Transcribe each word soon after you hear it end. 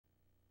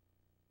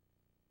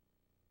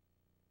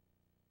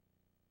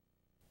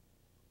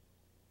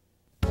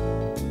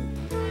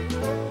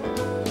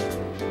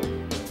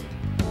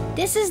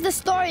This is the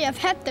story of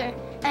Hector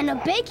and a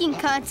baking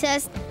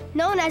contest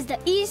known as the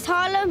East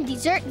Harlem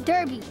Dessert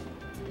Derby.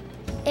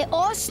 It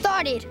all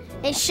started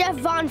in Chef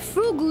Von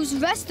Frugel's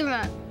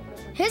restaurant.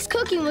 His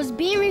cooking was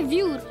being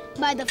reviewed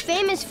by the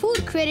famous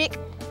food critic,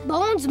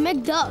 Bones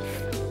McDuff.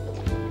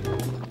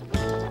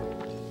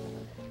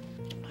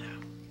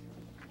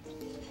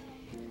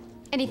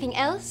 Anything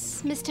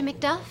else, Mr.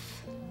 McDuff?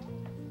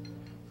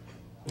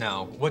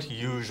 Now, what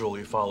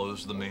usually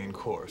follows the main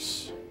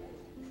course?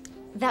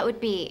 That would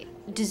be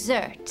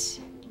dessert.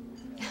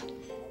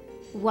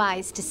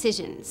 Wise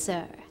decision,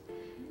 sir.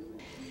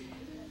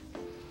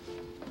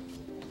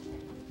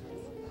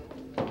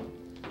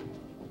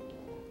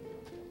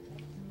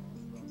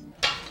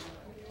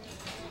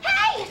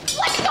 Hey!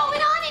 What's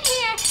going on in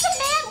here? The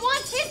man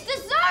wants his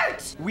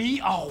dessert!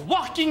 We are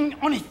working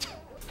on it.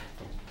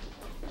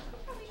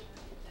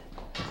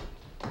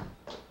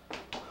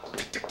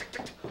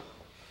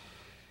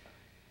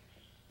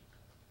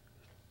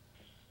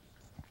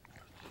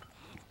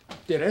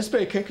 The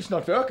raspberry cake is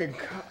not working.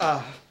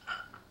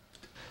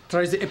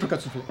 Try the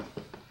apricot souffle.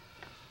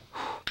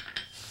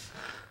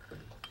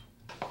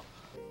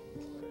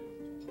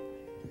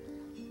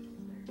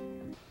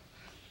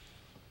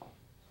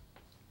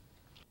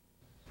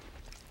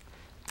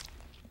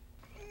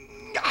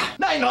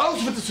 Nein,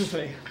 raus mit dem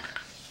Soufflé.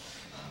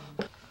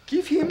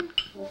 Give him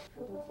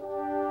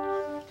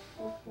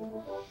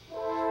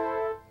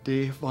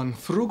the Von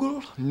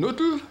Frugel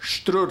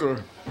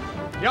Nudelstrudel.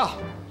 Ja.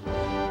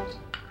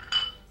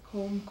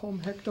 Komm,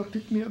 Hector,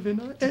 pick me a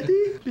winner.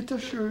 Eddie, bitte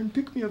schön,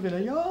 pick me a winner.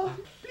 Ja,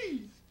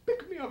 please,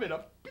 pick me a winner,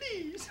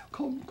 please.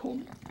 Komm.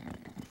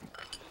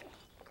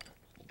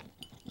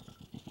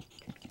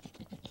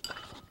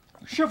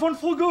 Chef Von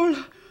Frugel,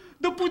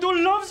 the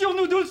poodle loves your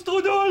noodle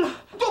strudel.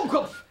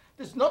 Dummkopf!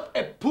 It's not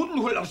a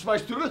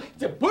Pudenhullerschweißstrudel,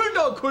 it's a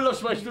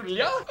Bulldog-Hullerschweißstrudel,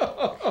 ja?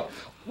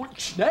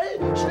 Und schnell,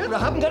 wir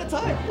haben keine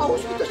Zeit.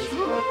 Aus mit der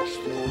Strudel.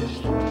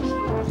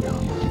 Ja.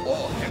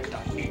 Oh,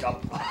 Hector, eat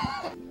up.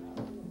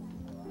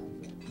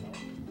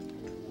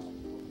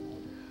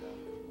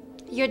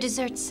 Your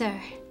dessert, sir.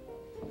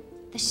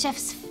 The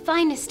chef's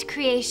finest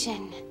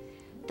creation.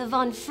 The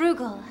Von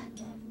Frugel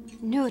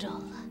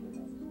Noodle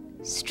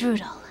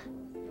Strudel.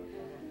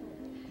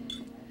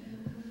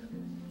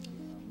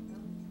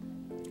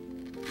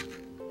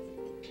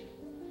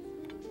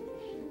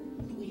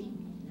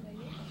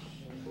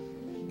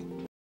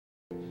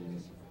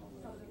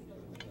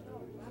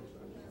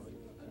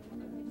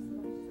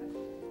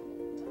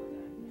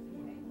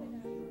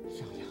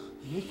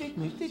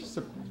 Richtig.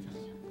 So.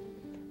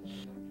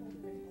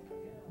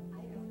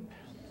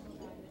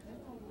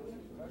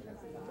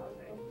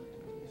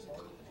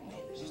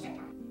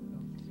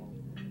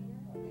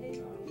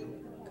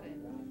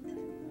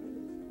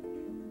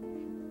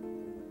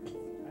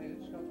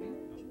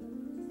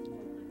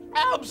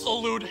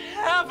 Absolute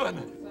heaven!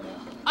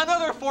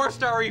 Another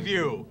 4-star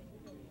review!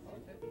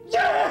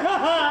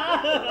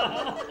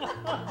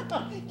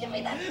 Give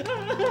me that!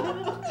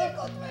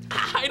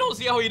 I don't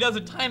see how he does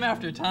it time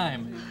after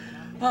time.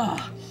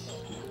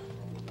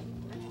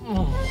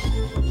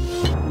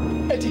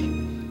 Eddie,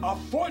 our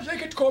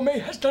four-legged gourmet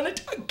has done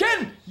it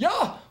again!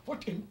 Yeah!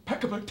 What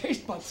impeccable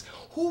taste buds!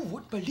 Who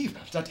would believe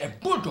that a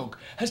bulldog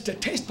has the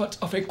taste buds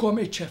of a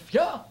gourmet chef,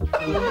 yeah?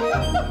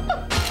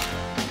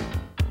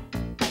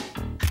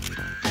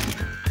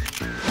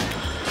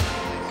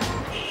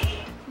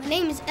 My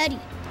name is Eddie.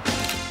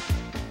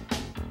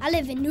 I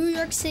live in New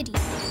York City,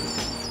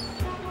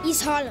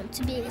 East Harlem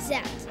to be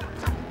exact.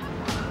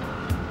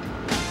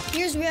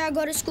 Here's where I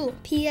go to school,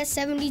 PS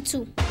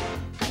 72.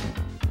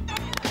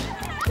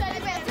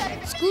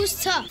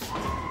 School's tough,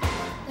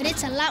 but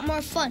it's a lot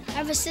more fun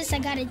ever since I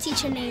got a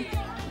teacher named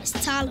Miss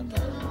Tolliver.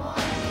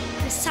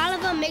 Miss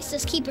Tolliver makes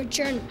us keep her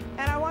journal.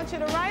 And I want you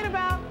to write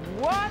about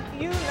what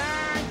you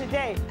learned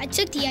today. I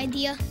took the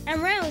idea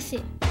and ran with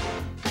it.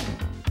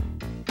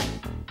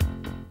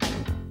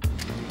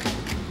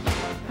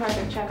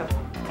 Perfect checkup.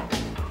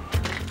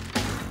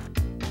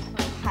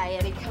 Hi,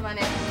 Eddie. Come on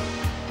in.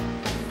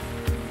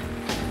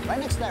 Right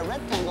next to that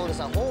rectangle is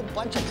a whole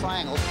bunch of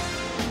triangles.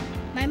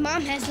 My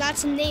mom has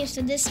lots of names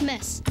for this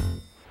mess,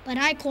 but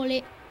I call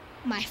it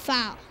my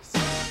files.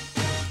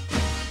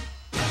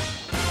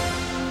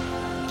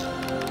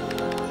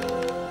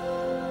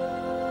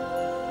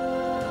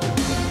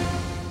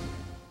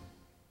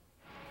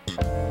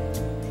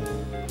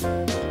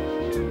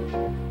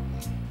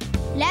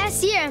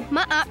 Last year,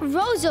 my Aunt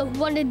Rosa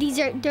won the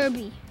dessert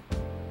derby.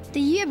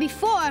 The year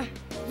before,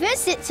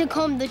 Vincent took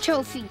home the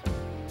trophy.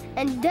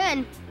 And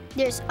then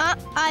there's Aunt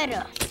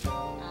Ida.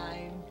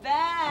 I'm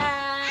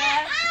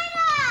back!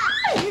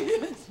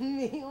 It's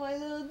me, my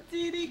little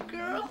teeny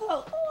girl.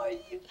 How are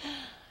you?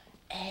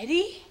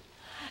 Eddie?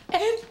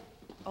 And...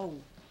 Oh,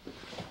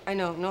 I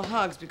know, no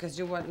hugs because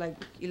you're what, like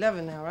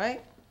 11 now,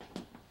 right?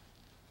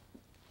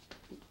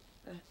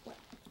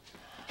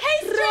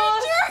 Hey,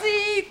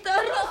 Rosita!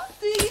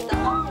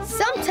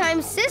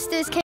 Sometimes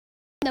sisters can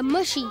the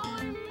mushy.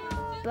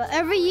 But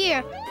every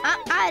year,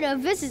 Aunt Ida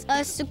visits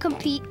us to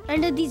compete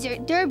in the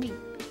dessert derby.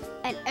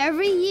 And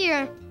every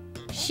year,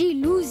 she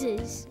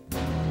loses.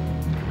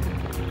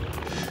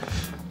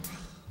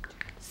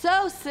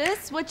 So,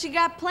 sis, what you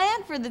got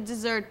planned for the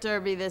dessert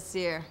derby this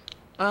year?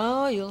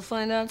 Oh, you'll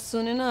find out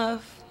soon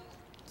enough.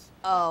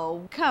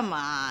 Oh, come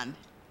on.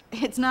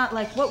 It's not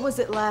like, what was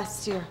it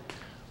last year?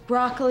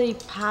 Broccoli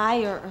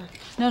pie or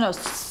no,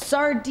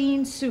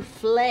 sardine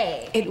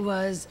souffle. It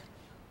was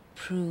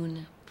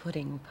prune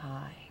pudding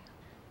pie.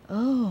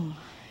 Oh,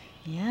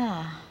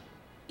 yeah.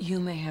 You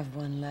may have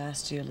won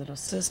last year, little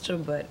sister,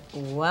 but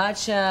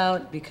watch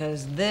out,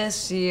 because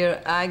this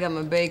year I got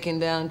my baking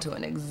down to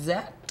an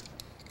exact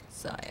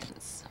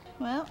science.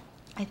 Well,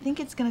 I think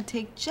it's gonna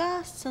take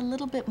just a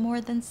little bit more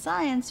than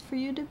science for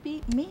you to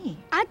beat me.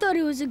 I thought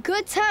it was a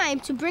good time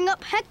to bring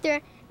up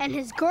Hector and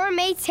his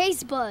gourmet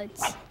taste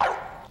buds.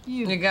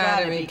 You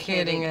gotta be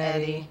kidding,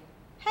 Eddie.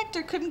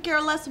 Hector couldn't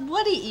care less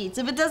what he eats.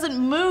 If it doesn't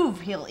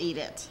move, he'll eat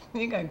it.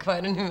 You got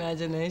quite an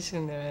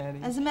imagination there,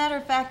 Eddie. As a matter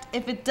of fact,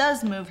 if it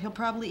does move, he'll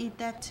probably eat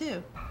that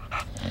too.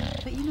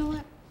 But you know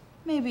what?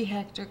 Maybe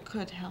Hector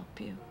could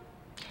help you.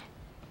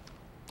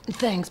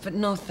 Thanks, but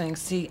no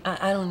thanks. See,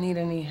 I don't need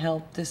any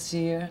help this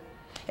year.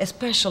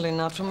 Especially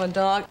not from a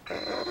dog.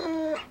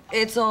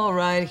 It's all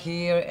right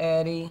here,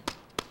 Eddie.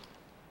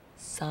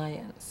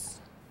 Science.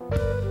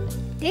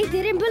 They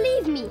didn't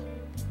believe me.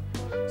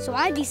 So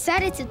I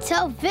decided to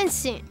tell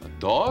Vincent. A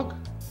dog?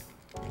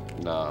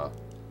 Nah.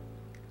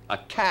 A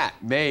cat,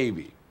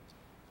 maybe.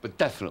 But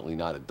definitely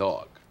not a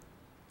dog.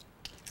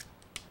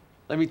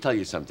 Let me tell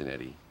you something,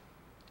 Eddie.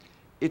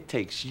 It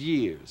takes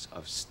years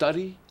of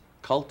study,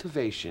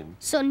 cultivation...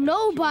 So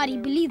nobody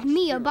believed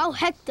me about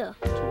Hector.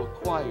 ...to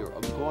acquire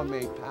a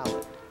gourmet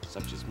palate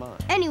such as mine.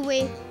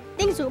 Anyway,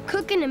 things were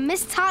cooking in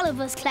Miss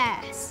Tolliver's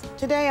class.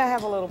 Today I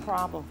have a little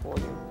problem for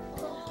you.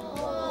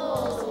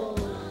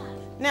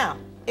 Now,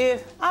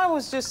 if I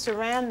was just to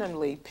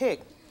randomly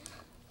pick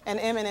an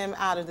M&M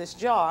out of this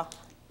jar,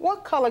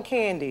 what color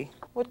candy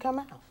would come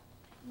out?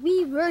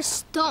 We were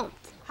stumped.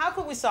 How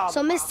could we solve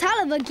So Miss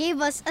Tolliver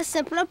gave us a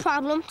simpler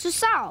problem to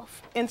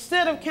solve.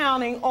 Instead of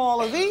counting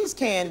all of these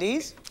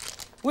candies,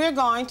 we're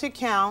going to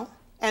count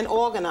and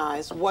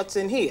organize what's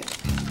in here.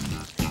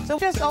 So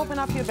just open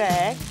up your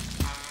bag,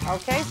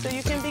 okay, so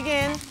you can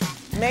begin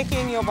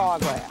making your bar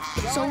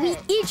graph. So we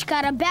each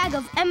got a bag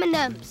of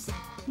M&Ms,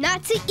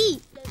 not to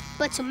eat,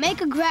 but to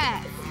make a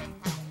graph.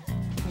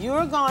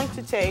 You're going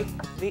to take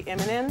the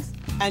M&Ms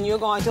and you're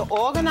going to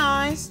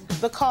organize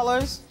the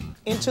colors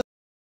into...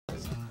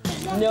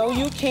 No,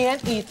 you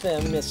can't eat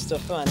them, Mr.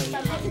 Funny.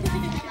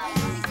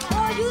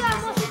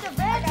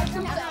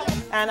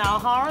 And our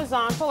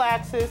horizontal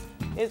axis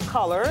is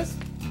colors,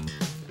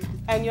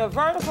 and your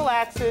vertical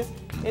axis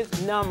is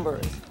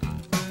numbers.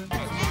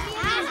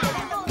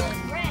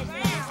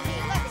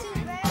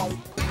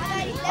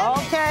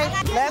 Okay,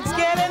 let's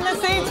get in the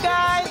seats,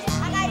 guys.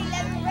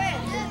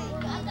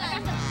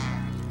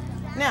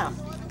 Now,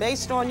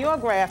 based on your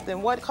graph,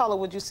 then what color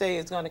would you say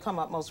is going to come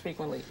up most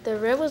frequently? The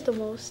red was the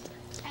most.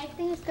 I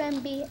think it's going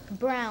to be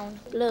brown,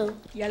 blue,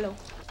 yellow,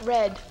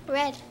 red.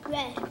 Red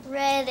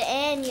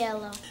and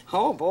yellow.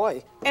 Oh,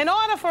 boy. In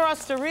order for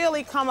us to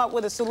really come up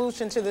with a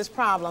solution to this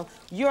problem,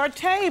 your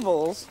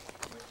tables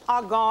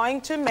are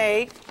going to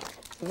make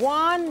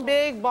one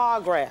big bar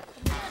graph.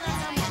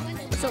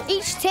 So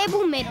each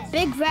table made a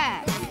big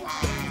graph.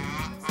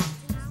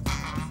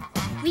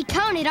 We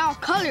counted our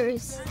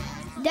colors.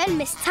 Then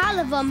Miss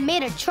Tolliver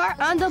made a chart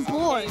on the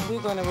board.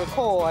 We're going to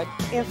record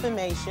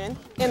information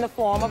in the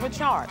form of a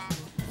chart.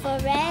 For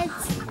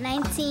reds,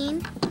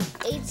 19,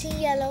 18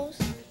 yellows,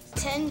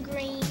 10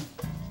 green,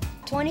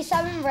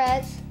 27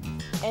 reds,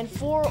 and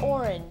 4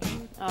 orange.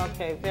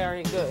 Okay,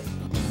 very good.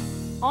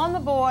 On the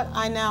board,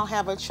 I now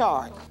have a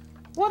chart.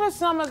 What are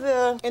some of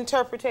the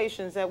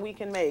interpretations that we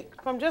can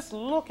make from just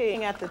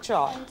looking at the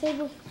chart?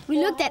 We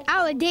looked at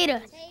our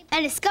data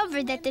and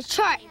discovered that the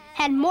chart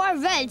had more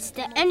reds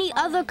than any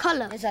other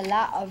color. There's a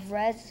lot of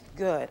reds.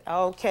 Good,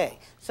 okay.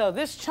 So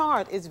this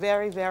chart is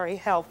very, very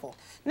helpful.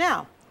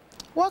 Now,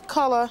 what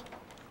color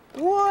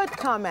would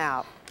come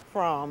out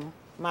from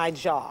my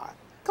jar?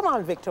 Come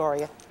on,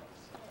 Victoria.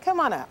 Come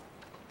on up.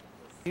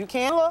 You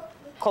can look.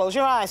 Close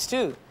your eyes,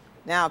 too.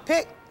 Now,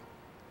 pick.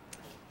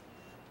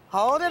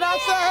 Hold it up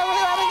so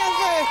everybody can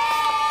see.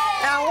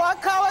 Now,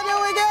 what color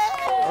do we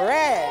get?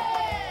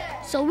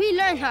 Red. So we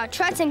learned how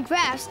charts and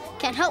graphs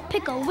can help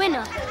pick a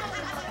winner.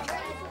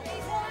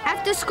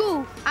 After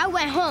school, I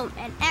went home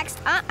and asked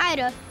Aunt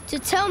Ida to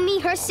tell me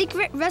her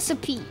secret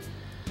recipe.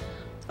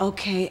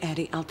 Okay,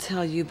 Eddie, I'll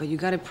tell you, but you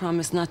gotta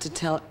promise not to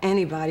tell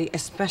anybody,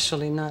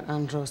 especially not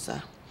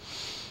Androsa.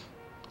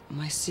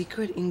 My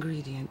secret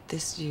ingredient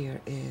this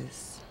year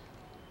is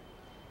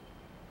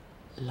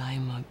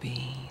lima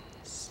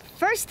beans.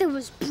 First it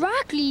was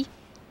broccoli,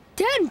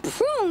 then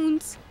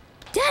prunes,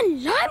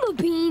 then lima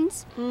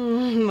beans.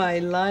 My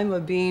lima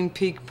bean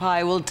peak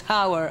pie will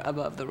tower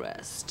above the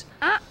rest.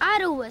 Aunt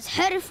Ida was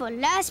headed for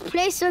last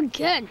place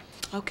again.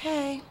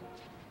 Okay,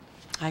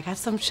 I got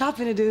some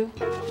shopping to do.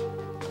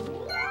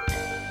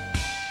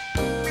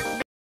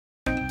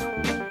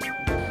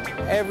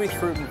 Every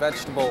fruit and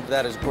vegetable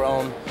that is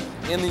grown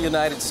in the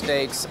United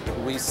States,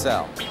 we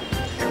sell.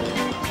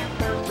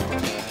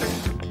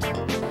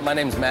 My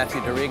name's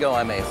Matthew Dorigo.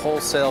 I'm a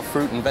wholesale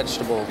fruit and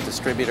vegetable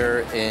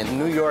distributor in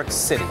New York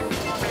City.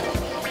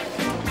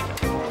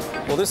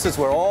 Well, this is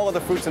where all of the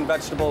fruits and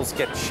vegetables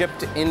get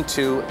shipped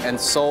into and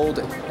sold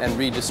and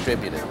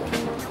redistributed.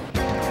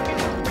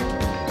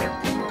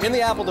 In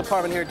the apple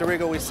department here at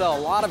Dorigo, we sell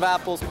a lot of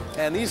apples,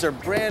 and these are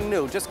brand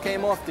new. Just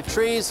came off the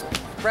trees,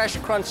 fresh,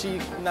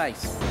 crunchy,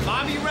 nice.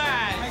 Bobby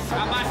Rice,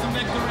 I buy some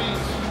nectarines.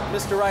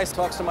 Mr. Rice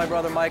talks to my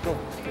brother Michael,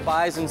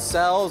 buys and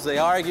sells. They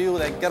argue,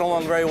 they get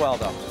along very well,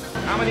 though.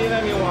 How many of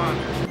them you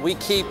want? We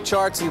keep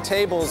charts and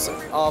tables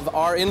of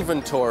our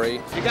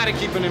inventory. You gotta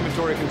keep an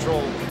inventory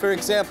control. For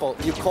example,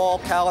 you call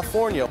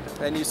California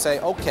and you say,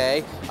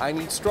 okay, I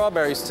need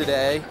strawberries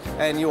today,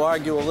 and you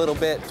argue a little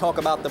bit, talk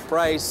about the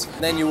price,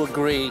 then you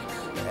agree,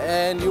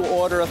 and you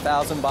order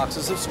 1,000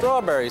 boxes of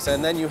strawberries,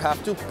 and then you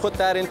have to put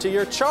that into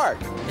your chart.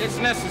 It's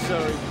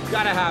necessary, you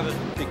gotta have it.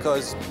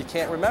 Because you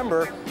can't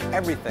remember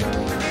everything.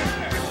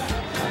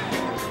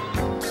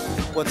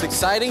 What's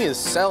exciting is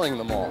selling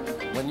them all.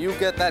 When you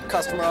get that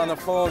customer on the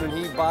phone and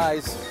he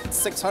buys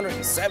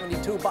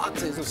 672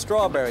 boxes of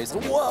strawberries,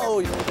 whoa!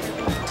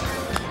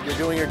 You're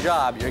doing your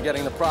job. You're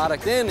getting the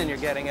product in and you're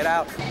getting it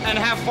out. And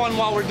have fun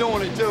while we're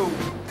doing it, too.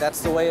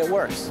 That's the way it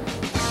works.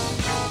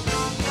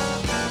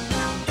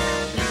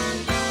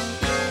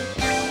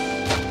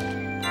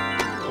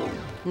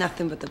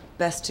 Nothing but the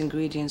best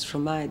ingredients for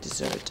my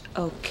dessert.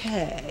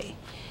 Okay.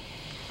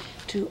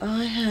 Do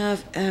I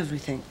have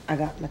everything? I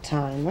got my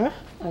timer,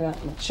 I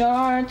got my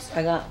charts,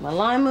 I got my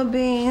lima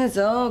beans.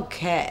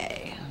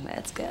 Okay,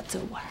 let's get to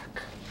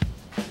work.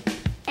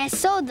 And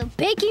so the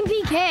baking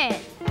began.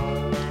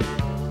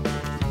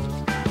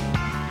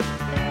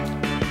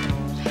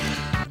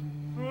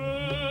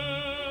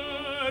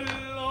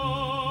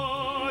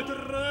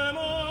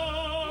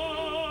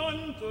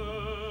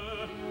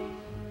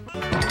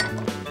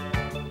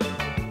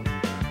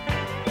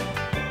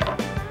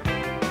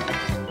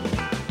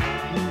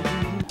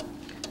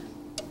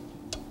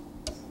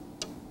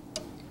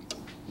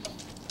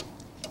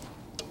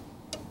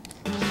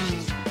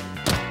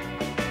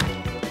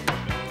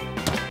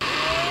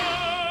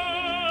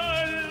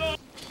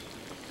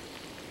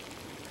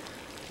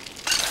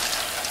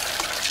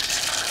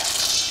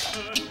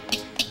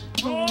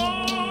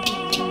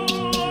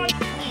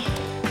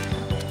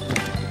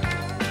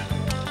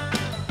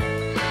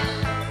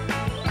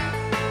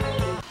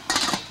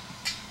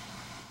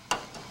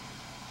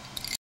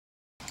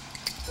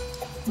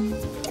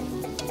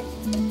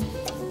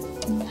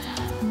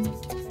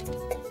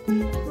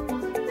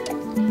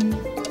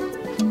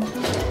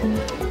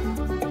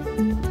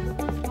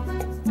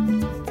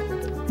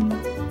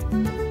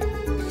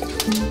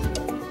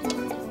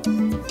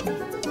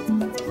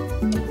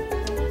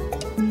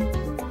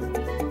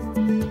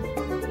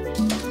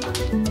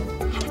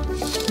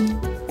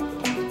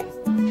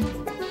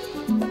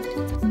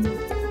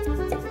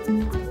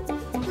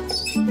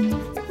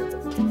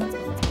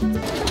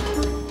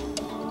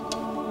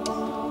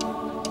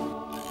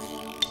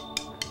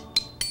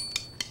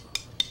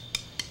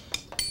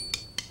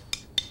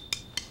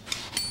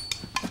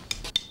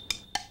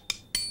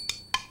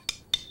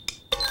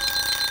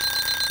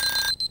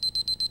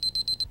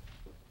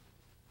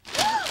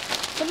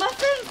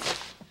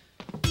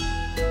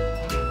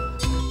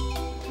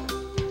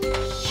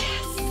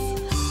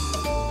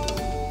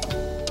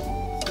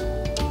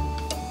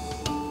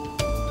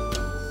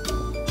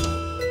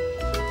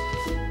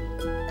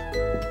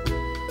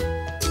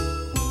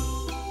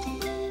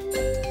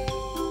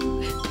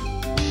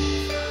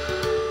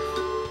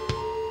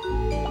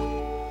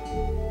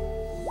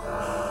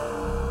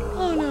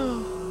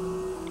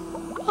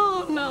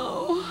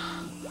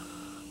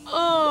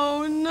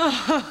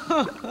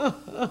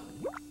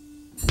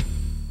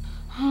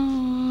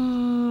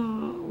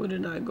 Where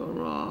did I go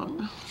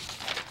wrong?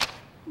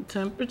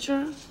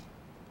 Temperature?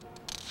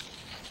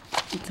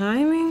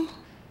 Timing?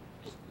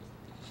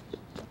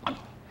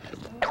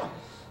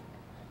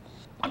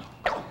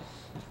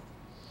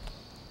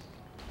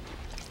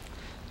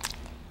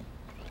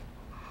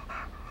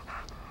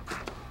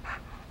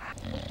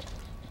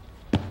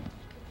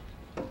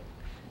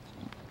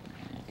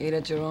 Eat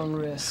at your own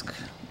risk.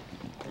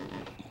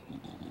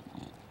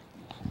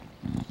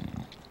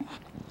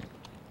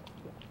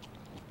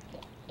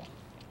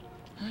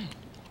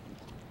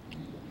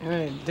 You're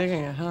really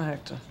digging it, huh,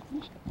 Hector?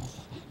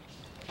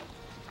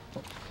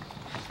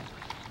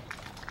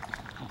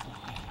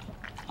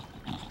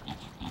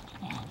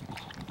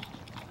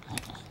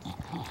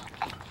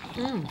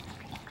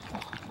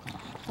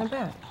 Not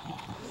bad.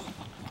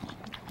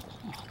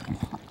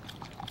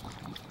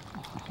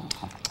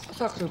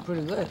 It's actually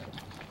pretty good.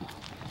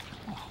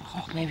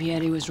 Maybe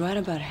Eddie was right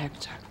about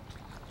Hector.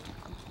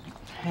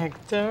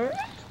 Hector?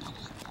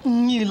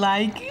 You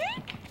like it?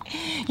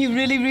 You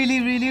really, really,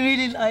 really,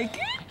 really like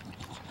it?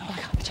 Oh my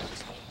God,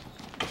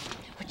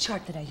 what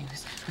chart did I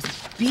use? Was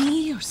it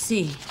B or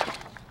C?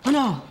 Oh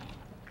no.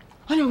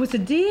 Oh no, was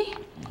it D?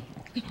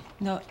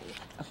 No,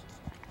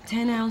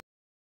 10 ounces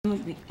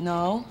would be,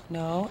 no,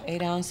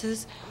 8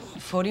 ounces,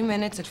 40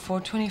 minutes at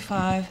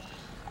 425.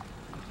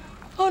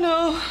 Oh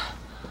no.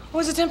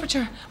 What's the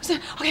temperature?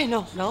 Okay,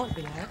 no,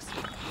 relax.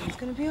 It's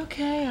gonna be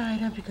okay,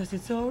 Ida, because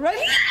it's all right.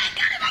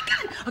 I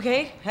got it.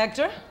 Okay,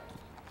 Hector,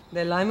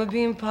 the lima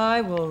bean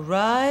pie will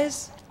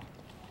rise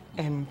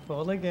and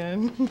fall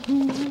again.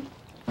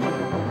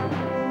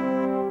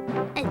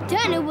 And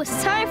then it was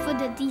time for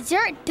the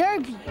dessert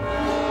derby.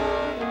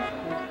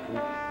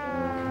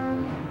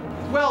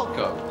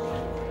 Welcome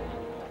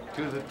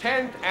to the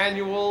 10th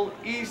annual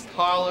East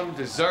Harlem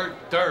Dessert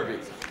Derby.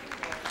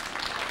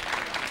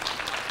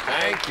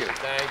 Thank you.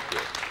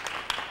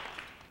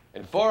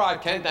 And for our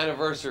 10th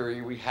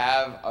anniversary, we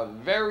have a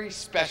very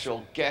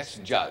special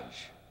guest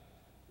judge.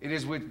 It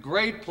is with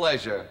great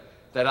pleasure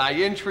that I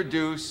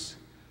introduce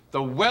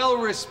the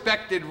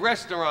well-respected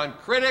restaurant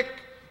critic,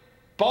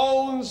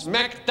 Bones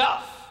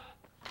McDuff.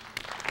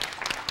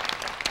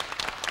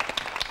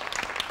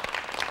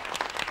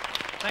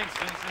 Thanks,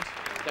 Vincent.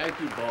 Thank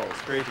you, Bones.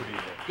 It's great to be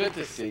here. Good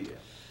to see you.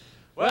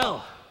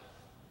 Well,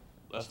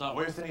 let's not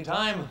waste any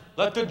time.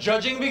 Let the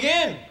judging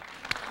begin.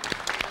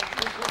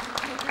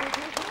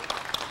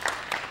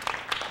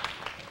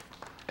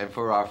 And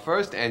for our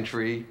first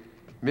entry,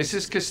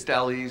 Mrs.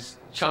 Castelli's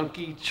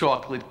Chunky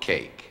Chocolate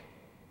Cake.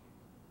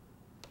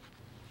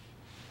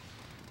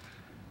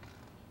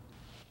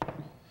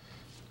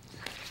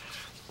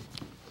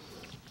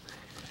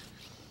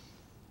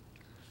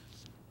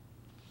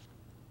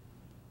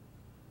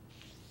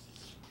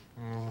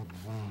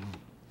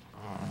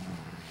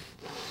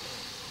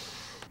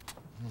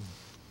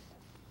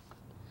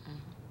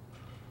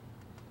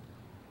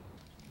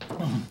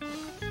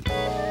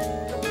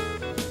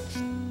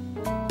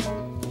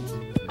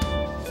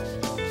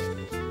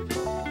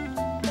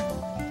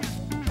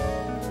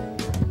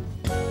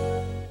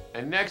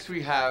 And next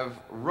we have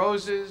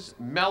Rose's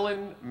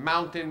Melon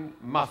Mountain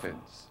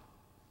Muffins.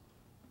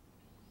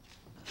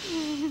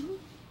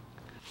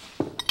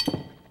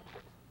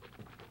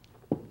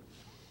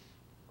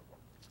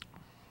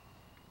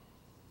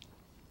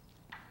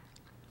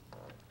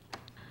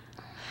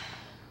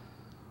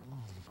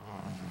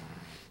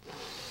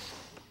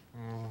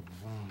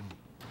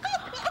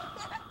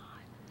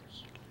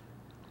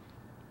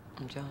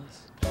 I'm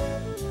jealous.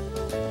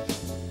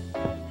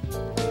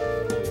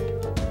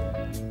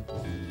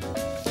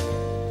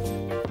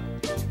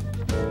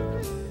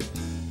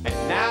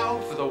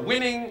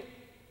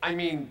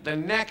 The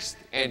next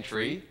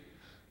entry,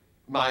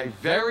 my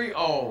very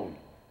own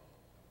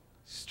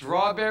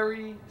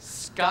Strawberry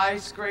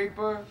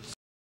Skyscraper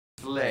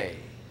Soufflé.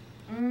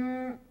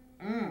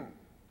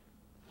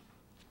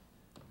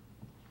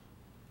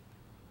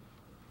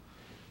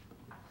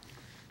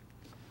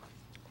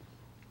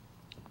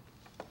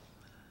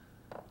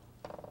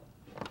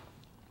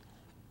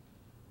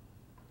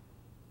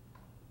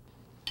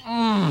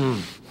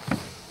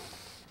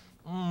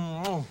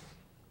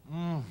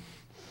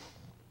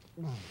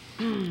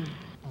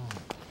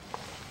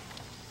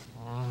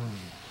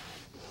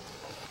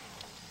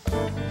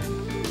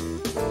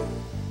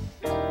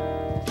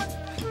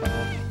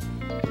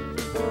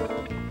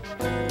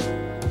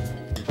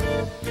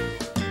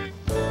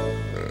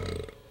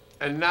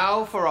 And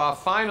now for our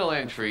final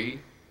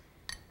entry,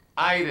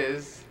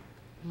 Ida's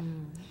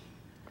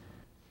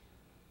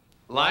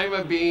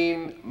Lima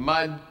Bean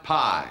Mud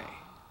Pie.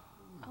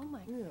 Oh my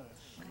God.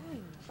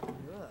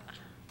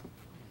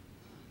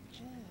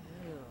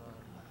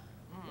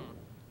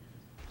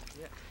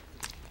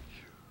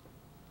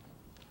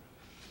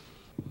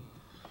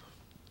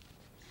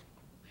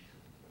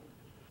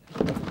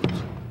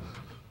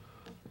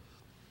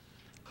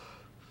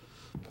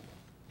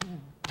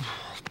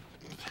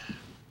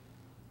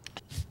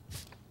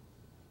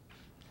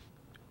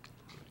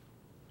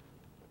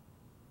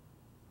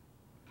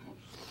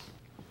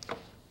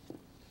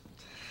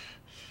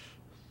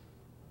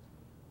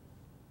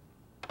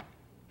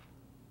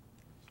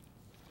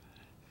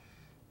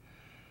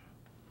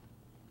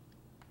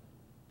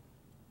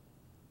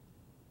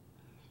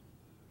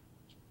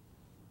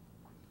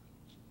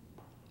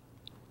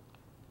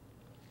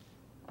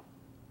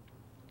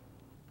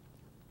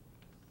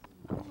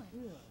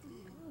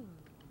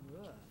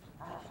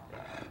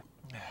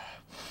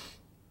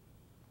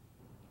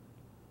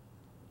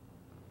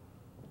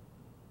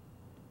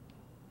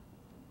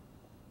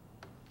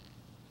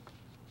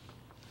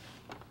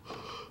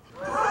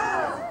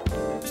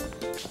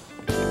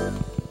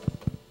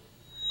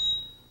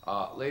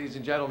 Ladies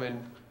and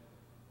gentlemen,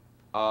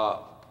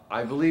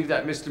 I believe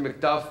that Mr.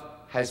 McDuff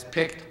has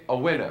picked a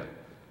winner.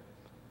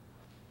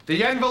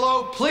 The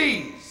envelope,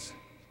 please.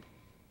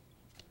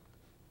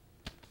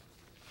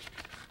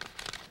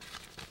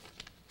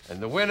 And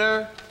the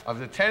winner of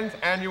the 10th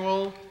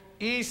annual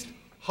East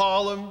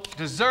Harlem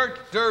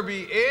Dessert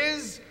Derby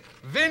is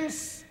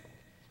Vince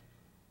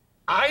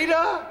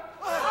Ida.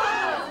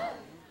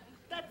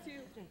 That's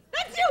you.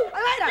 That's you!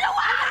 Ida! You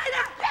won!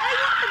 Ida!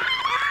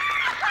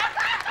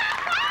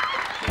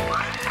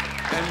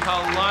 And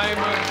her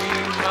Lima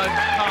Bean Mud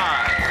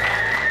Pie.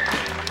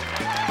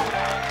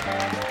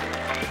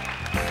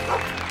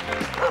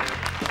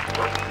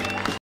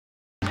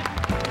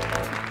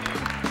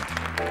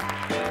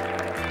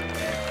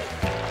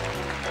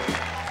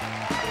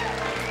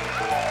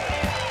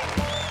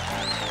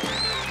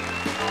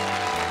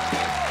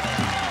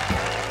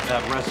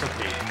 that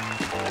recipe.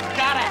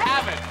 Gotta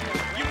have it.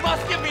 You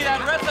must give me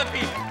that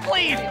recipe.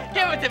 Please,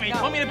 give it to me.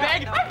 Want me to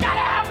beg? I've gotta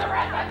have the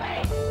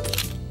recipe.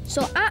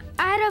 So Aunt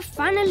Ida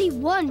finally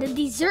won the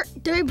dessert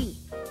derby.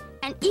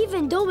 And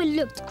even though it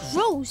looked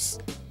gross,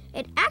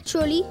 it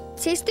actually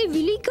tasted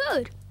really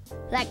good.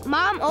 Like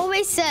Mom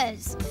always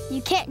says,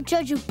 you can't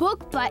judge a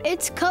book by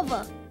its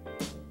cover.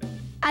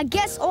 I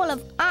guess all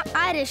of Aunt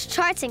Ida's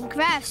charts and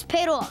graphs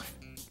paid off,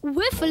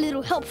 with a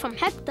little help from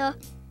Hector.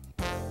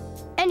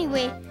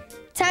 Anyway,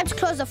 time to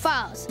close the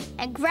files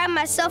and grab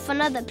myself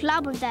another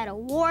glob of that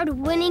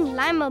award-winning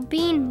lima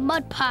bean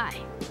mud pie.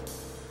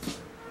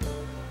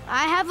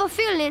 I have a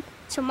feeling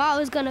tomorrow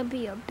is gonna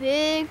be a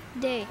big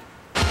day.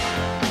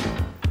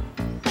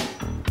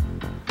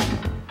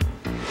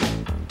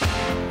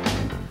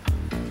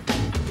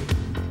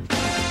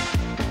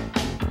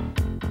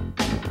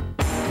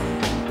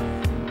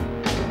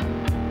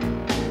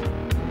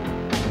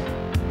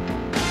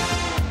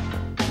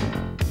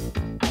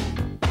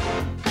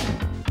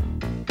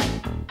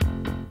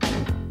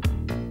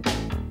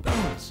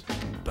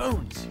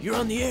 Bones, you're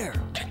on the air.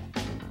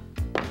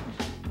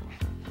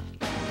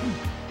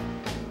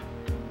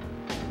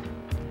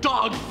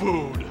 Dog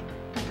food!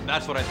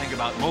 That's what I think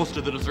about most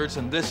of the desserts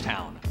in this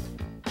town.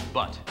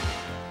 But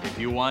if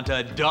you want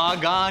a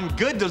doggone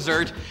good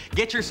dessert,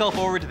 get yourself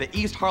over to the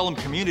East Harlem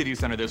Community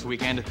Center this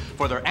weekend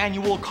for their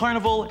annual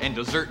Carnival and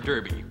Dessert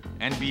Derby.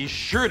 And be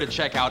sure to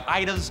check out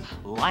Ida's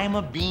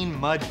Lima Bean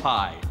Mud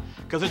Pie,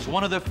 because it's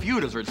one of the few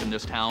desserts in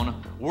this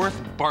town worth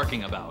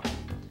barking about.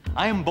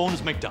 I am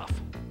Bones McDuff.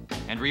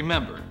 And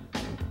remember,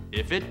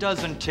 if it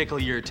doesn't tickle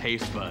your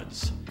taste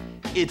buds,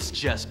 it's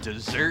just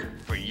dessert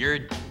for your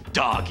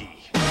doggy.